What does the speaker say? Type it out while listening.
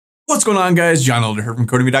What's going on, guys? John Elder here from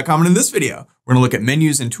Codemy.com, and in this video, we're going to look at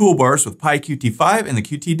menus and toolbars with PyQt5 and the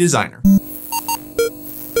Qt Designer.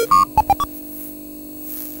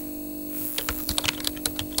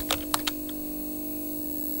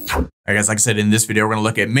 Alright guys, like I said, in this video, we're going to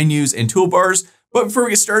look at menus and toolbars. But before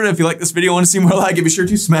we get started, if you like this video and want to see more like it, be sure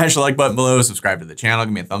to smash the like button below, subscribe to the channel,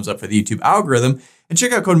 give me a thumbs up for the YouTube algorithm, and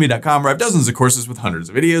check out Codemy.com, where I have dozens of courses with hundreds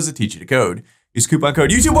of videos that teach you to code. Use coupon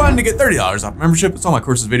code YouTube1 to get $30 off membership. It's all my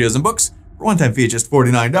courses, videos, and books for one-time fee at just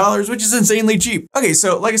 $49, which is insanely cheap. Okay,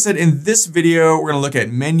 so like I said, in this video, we're gonna look at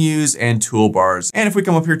menus and toolbars. And if we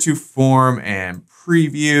come up here to form and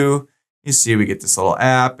preview, you see we get this little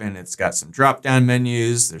app and it's got some drop-down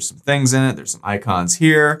menus. There's some things in it. There's some icons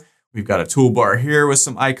here. We've got a toolbar here with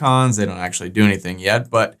some icons. They don't actually do anything yet,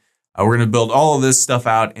 but we're gonna build all of this stuff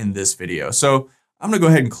out in this video. So I'm gonna go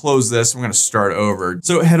ahead and close this. I'm gonna start over.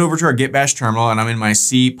 So head over to our Git Bash terminal, and I'm in my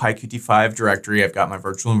C PyQt5 directory. I've got my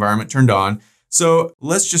virtual environment turned on. So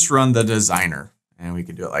let's just run the designer, and we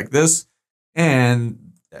can do it like this,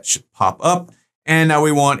 and that should pop up. And now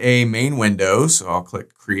we want a main window, so I'll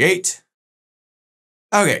click create.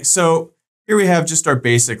 Okay, so here we have just our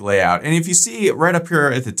basic layout. And if you see right up here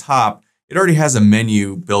at the top, it already has a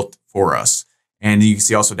menu built for us. And you can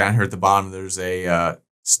see also down here at the bottom, there's a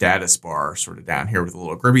status bar sort of down here with a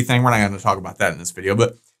little gribby thing. We're not going to talk about that in this video,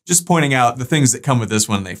 but just pointing out the things that come with this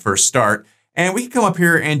when they first start. And we can come up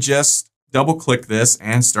here and just double click this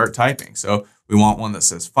and start typing. So we want one that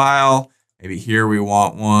says file. Maybe here we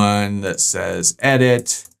want one that says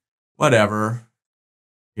edit, whatever.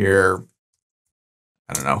 Here,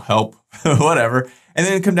 I don't know, help, whatever. And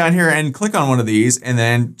then come down here and click on one of these and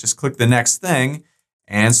then just click the next thing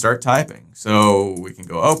and start typing. So we can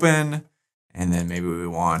go open. And then maybe we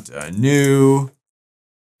want a new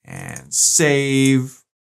and save,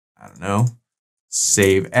 I don't know,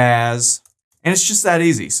 save as, and it's just that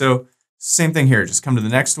easy. So same thing here, just come to the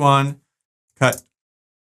next one, cut,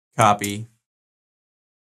 copy,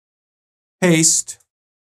 paste,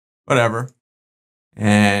 whatever.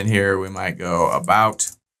 And here we might go about,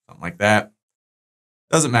 something like that.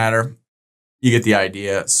 Doesn't matter, you get the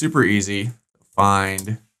idea, super easy.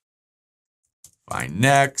 Find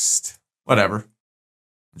next. Whatever,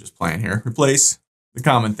 I'm just playing here. Replace the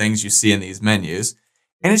common things you see in these menus.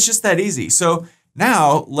 And it's just that easy. So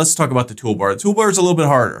now let's talk about the toolbar. The toolbar is a little bit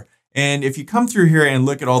harder. And if you come through here and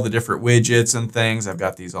look at all the different widgets and things, I've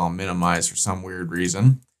got these all minimized for some weird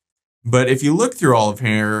reason. But if you look through all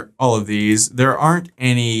of these, there aren't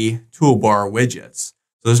any toolbar widgets.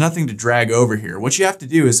 So there's nothing to drag over here. What you have to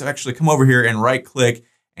do is actually come over here and right click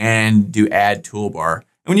and do add toolbar.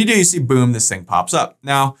 And when you do, you see, boom, this thing pops up.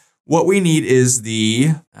 Now, what we need is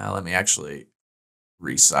the, let me actually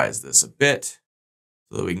resize this a bit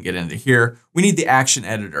so that we can get into here. We need the action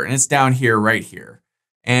editor, and it's down here, right here.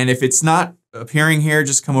 And if it's not appearing here,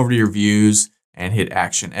 just come over to your views and hit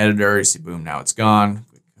action editor. You see, boom, now it's gone.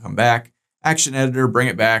 Come back, action editor, bring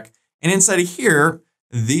it back. And inside of here,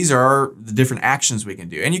 these are the different actions we can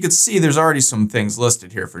do. And you can see there's already some things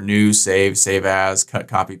listed here for new, save, save as, cut,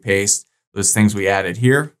 copy, paste, those things we added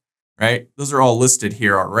here. Right? Those are all listed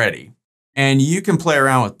here already. And you can play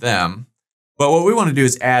around with them. But what we want to do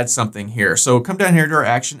is add something here. So come down here to our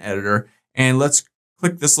action editor and let's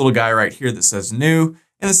click this little guy right here that says new.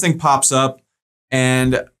 And this thing pops up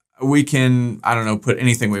and we can, I don't know, put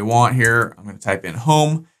anything we want here. I'm going to type in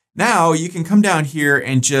home. Now you can come down here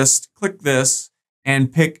and just click this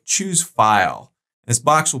and pick choose file. This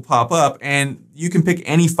box will pop up and you can pick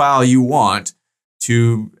any file you want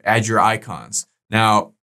to add your icons.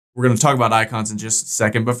 Now, we're going to talk about icons in just a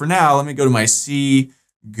second, but for now, let me go to my C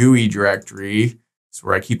GUI directory. It's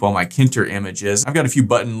where I keep all my Kinter images. I've got a few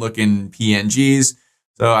button-looking PNGs,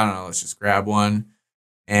 so I don't know, let's just grab one,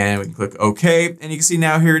 and we can click OK, and you can see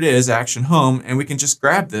now here it is, Action Home, and we can just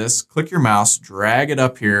grab this, click your mouse, drag it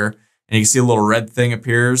up here, and you can see a little red thing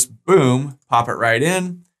appears, boom, pop it right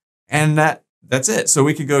in, and that's it. So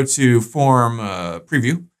we could go to Form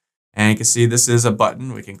Preview, and you can see this is a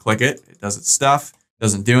button. We can click it, it does its stuff.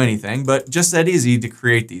 Doesn't do anything, but just that easy to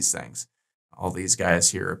create these things. All these guys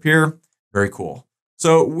here appear, very cool.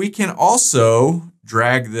 So we can also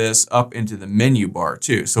drag this up into the menu bar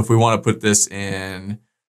too. So if we want to put this in,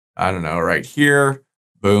 I don't know, right here,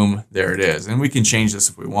 boom, there it is. And we can change this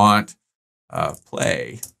if we want,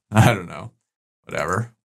 play, I don't know,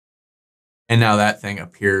 whatever. And now that thing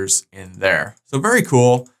appears in there. So very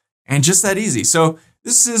cool and just that easy. So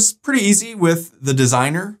this is pretty easy with the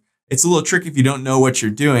designer. It's a little tricky if you don't know what you're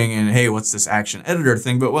doing and hey, what's this action editor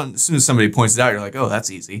thing? But as soon as somebody points it out, you're like, oh, that's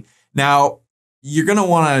easy. Now, you're gonna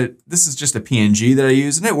wanna, this is just a PNG that I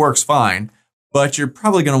use and it works fine, but you're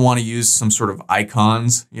probably going to want to use some sort of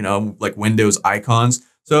icons, you know, like Windows icons.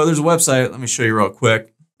 So there's a website. Let me show you real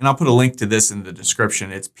quick. And I'll put a link to this in the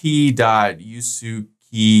description. It's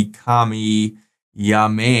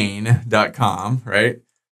p.yusukikamiyamain.com, right?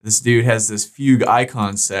 This dude has this Fugue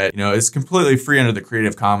icon set. You know, it's completely free under the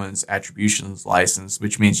Creative Commons attributions license,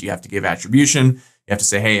 which means you have to give attribution. You have to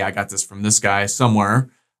say, hey, I got this from this guy somewhere,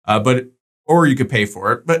 or you could pay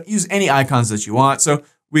for it, but use any icons that you want. So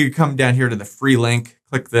we could come down here to the free link,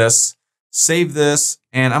 click this, save this,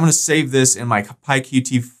 and I'm going to save this in my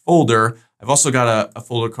PyQt folder. I've also got a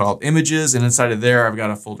folder called images, and inside of there, I've got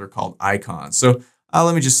a folder called icons. So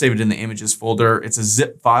let me just save it in the images folder. It's a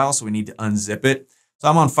zip file, so we need to unzip it. So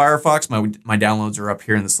I'm on Firefox. My downloads are up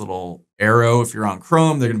here in this little arrow. If you're on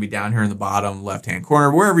Chrome, they're going to be down here in the bottom left-hand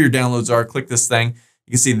corner. Wherever your downloads are, click this thing.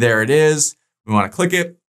 You can see there it is. We want to click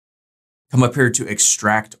it. Come up here to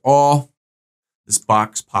extract all. This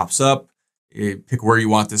box pops up. You pick where you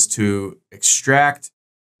want this to extract.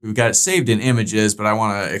 We've got it saved in images, but I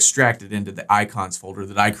want to extract it into the icons folder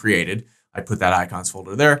that I created. I put that icons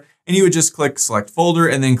folder there, and you would just click select folder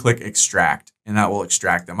and then click extract, and that will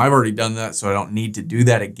extract them. I've already done that, so I don't need to do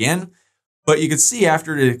that again. But you can see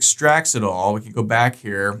after it extracts it all, we can go back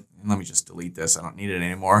here, and let me just delete this. I don't need it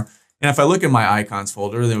anymore. And if I look in my icons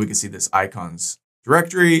folder, then we can see this icons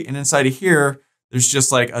directory, and inside of here, there's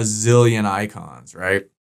just like a zillion icons, right?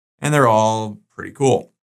 And they're all pretty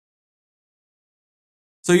cool.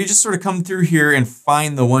 So you just sort of come through here and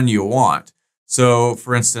find the one you want. So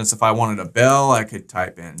for instance, if I wanted a bell, I could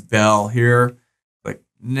type in bell here, click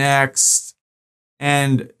next,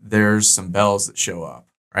 and there's some bells that show up,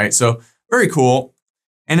 right? So very cool.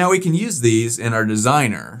 And now we can use these in our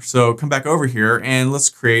designer. So come back over here and let's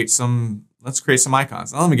create some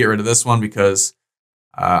icons. Now let me get rid of this one because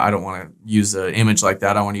I don't want to use an image like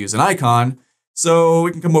that. I want to use an icon. So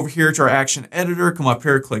we can come over here to our action editor, come up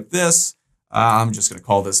here, click this. I'm just going to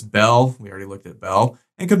call this bell. We already looked at bell.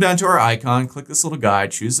 And come down to our icon, click this little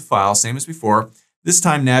guide, choose the file, same as before. This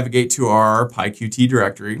time navigate to our PyQt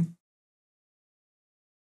directory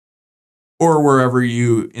or wherever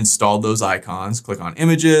you installed those icons. Click on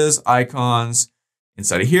images, icons,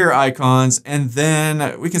 inside of here, icons, and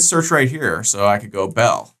then we can search right here. So I could go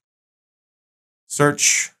bell.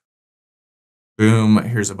 Search. Boom.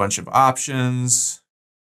 Here's a bunch of options.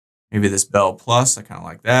 Maybe this bell plus. I kind of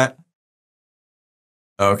like that.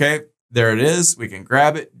 Okay, there it is. We can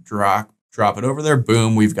grab it, drop it over there.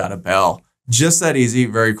 Boom, we've got a bell. Just that easy.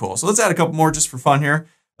 Very cool. So let's add a couple more just for fun here.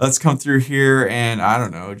 Let's come through here and I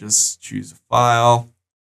don't know, just choose a file.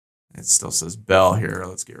 It still says bell here.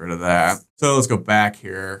 Let's get rid of that. So let's go back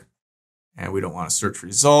here and we don't want to search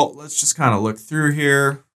result. Let's just kind of look through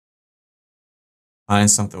here.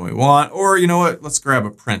 Find something we want, or you know what? Let's grab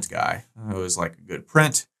a print guy. I always like a good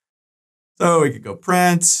print. So we could go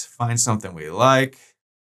print, find something we like.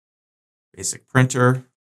 Basic printer,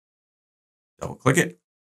 double click it.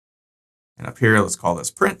 And up here, let's call this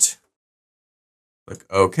print. Click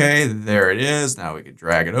OK, there it is. Now we can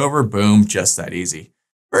drag it over, boom, just that easy.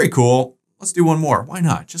 Very cool. Let's do one more. Why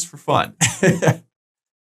not? Just for fun. It's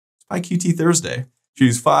PyQt Thursday.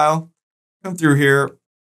 Choose file, come through here.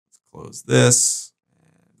 Let's close this.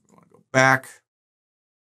 And we want to go back.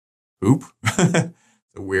 Poop. It's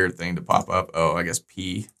a weird thing to pop up. Oh, I guess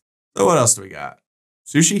P. So what else do we got?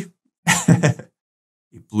 Sushi?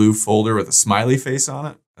 A blue folder with a smiley face on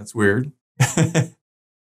it. That's weird.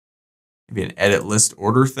 Maybe an edit list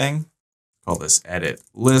order thing. Call this edit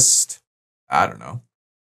list. I don't know.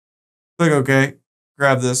 Click OK.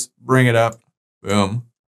 Grab this, bring it up. Boom.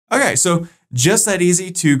 Okay, so just that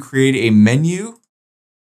easy to create a menu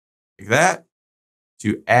like that.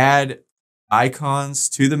 To add icons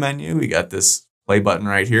to the menu, we got this play button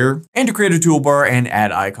right here, and to create a toolbar and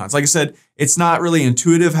add icons. Like I said, it's not really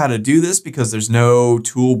intuitive how to do this because there's no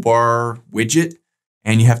toolbar widget,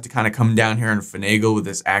 and you have to kind of come down here and finagle with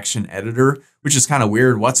this action editor, which is kind of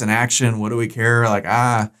weird. What's an action? What do we care? Like,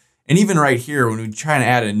 and even right here, when we try and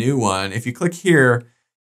add a new one, if you click here,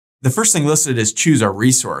 the first thing listed is choose our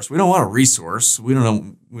resource. We don't want a resource. We're not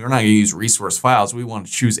going to use resource files. We want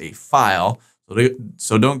to choose a file.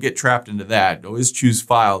 So don't get trapped into that. Always choose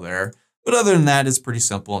file there. But other than that, it's pretty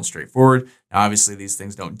simple and straightforward. Now, obviously, these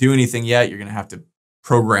things don't do anything yet. You're going to have to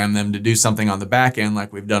program them to do something on the back end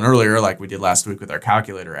like we've done earlier, like we did last week with our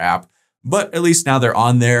calculator app. But at least now they're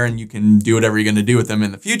on there and you can do whatever you're going to do with them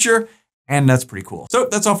in the future. And that's pretty cool. So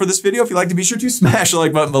that's all for this video. If you liked it, be sure to smash the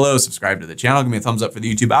like button below, subscribe to the channel, give me a thumbs up for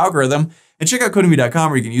the YouTube algorithm, and check out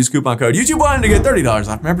Codemy.com where you can use coupon code YouTube1 to get $30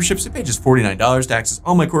 off memberships. It pays just $49 to access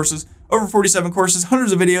all my courses, over 47 courses,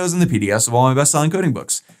 hundreds of videos, and the PDFs of all my best-selling coding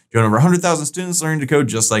books. Join over 100,000 students learning to code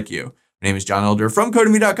just like you. My name is John Elder from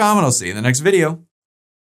Codemy.com, and I'll see you in the next video.